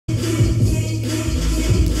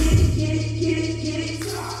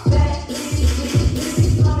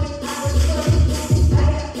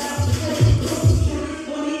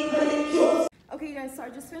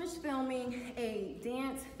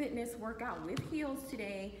workout with heels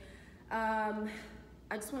today. I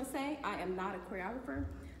just want to say I am not a choreographer.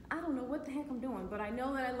 I don't know what the heck I'm doing, but I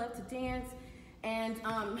know that I love to dance, and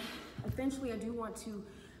eventually I do want to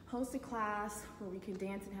host a class where we can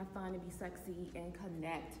dance and have fun and be sexy and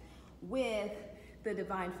connect with the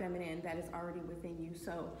divine feminine that is already within you.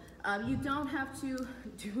 So you don't have to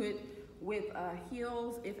do it with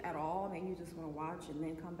heels, if at all. Maybe you just want to watch and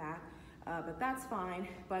then come back, but that's fine.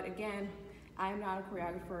 But again, I am not a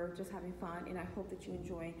choreographer, just having fun, and I hope that you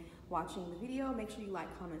enjoy watching the video. Make sure you like,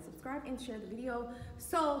 comment, subscribe, and share the video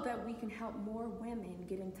so that we can help more women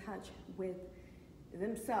get in touch with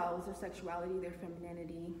themselves, their sexuality, their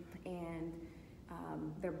femininity, and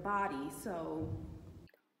their body. So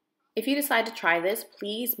if you decide to try this,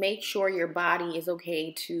 please make sure your body is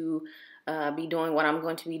okay to be doing what I'm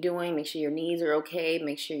going to be doing. Make sure your knees are okay.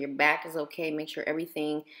 Make sure your back is okay. Make sure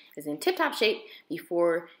everything is in tip-top shape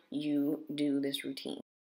before you do this routine.